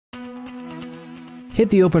Hit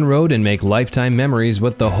the open road and make lifetime memories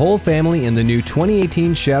with the whole family in the new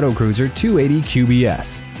 2018 Shadow Cruiser 280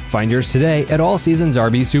 QBS. Find yours today at All Seasons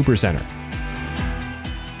RV Supercenter.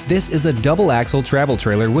 This is a double-axle travel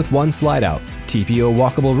trailer with one slide-out, TPO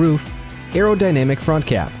walkable roof, aerodynamic front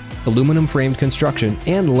cap, aluminum-framed construction,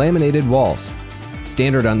 and laminated walls.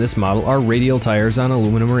 Standard on this model are radial tires on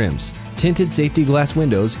aluminum rims, tinted safety glass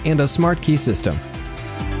windows, and a smart key system.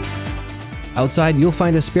 Outside, you'll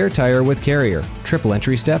find a spare tire with carrier, triple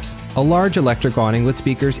entry steps, a large electric awning with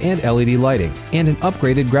speakers and LED lighting, and an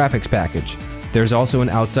upgraded graphics package. There's also an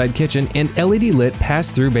outside kitchen and LED lit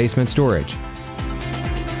pass-through basement storage.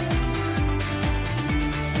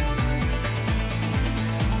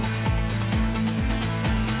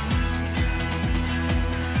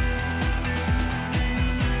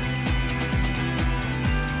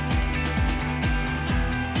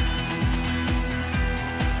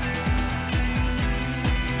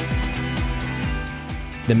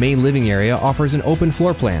 The main living area offers an open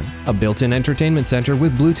floor plan, a built-in entertainment center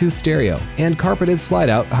with Bluetooth stereo, and carpeted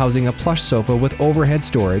slide-out housing a plush sofa with overhead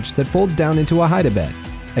storage that folds down into a hide-a-bed.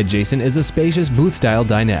 Adjacent is a spacious booth-style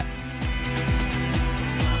dinette.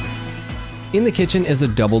 In the kitchen is a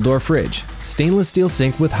double-door fridge, stainless steel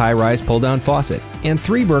sink with high-rise pull-down faucet, and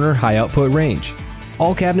 3-burner high-output range.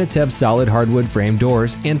 All cabinets have solid hardwood frame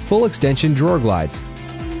doors and full extension drawer glides.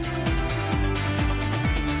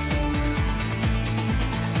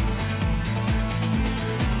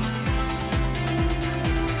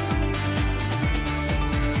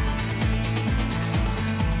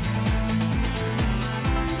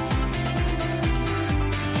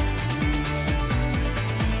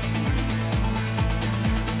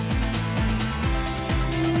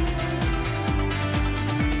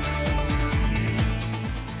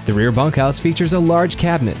 The rear bunkhouse features a large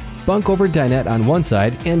cabinet, bunk over dinette on one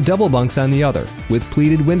side and double bunks on the other, with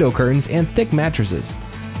pleated window curtains and thick mattresses.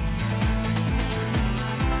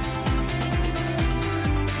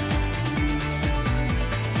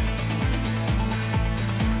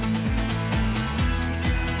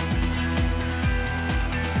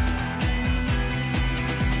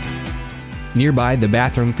 Nearby, the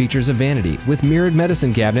bathroom features a vanity with mirrored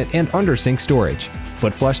medicine cabinet and under-sink storage,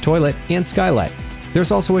 foot flush toilet, and skylight.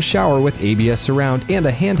 There's also a shower with ABS surround and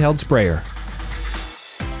a handheld sprayer.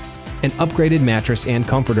 An upgraded mattress and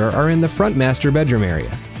comforter are in the front master bedroom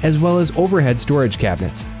area, as well as overhead storage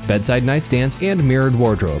cabinets, bedside nightstands, and mirrored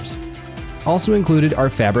wardrobes. Also included are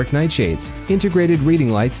fabric nightshades, integrated reading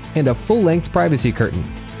lights, and a full-length privacy curtain.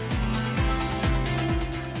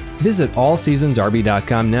 Visit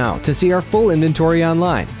allseasonsrv.com now to see our full inventory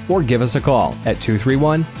online, or give us a call at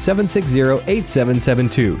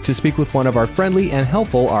 231-760-8772 to speak with one of our friendly and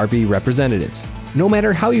helpful RV representatives. No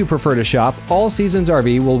matter how you prefer to shop, All Seasons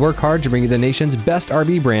RV will work hard to bring you the nation's best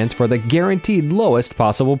RV brands for the guaranteed lowest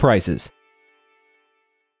possible prices.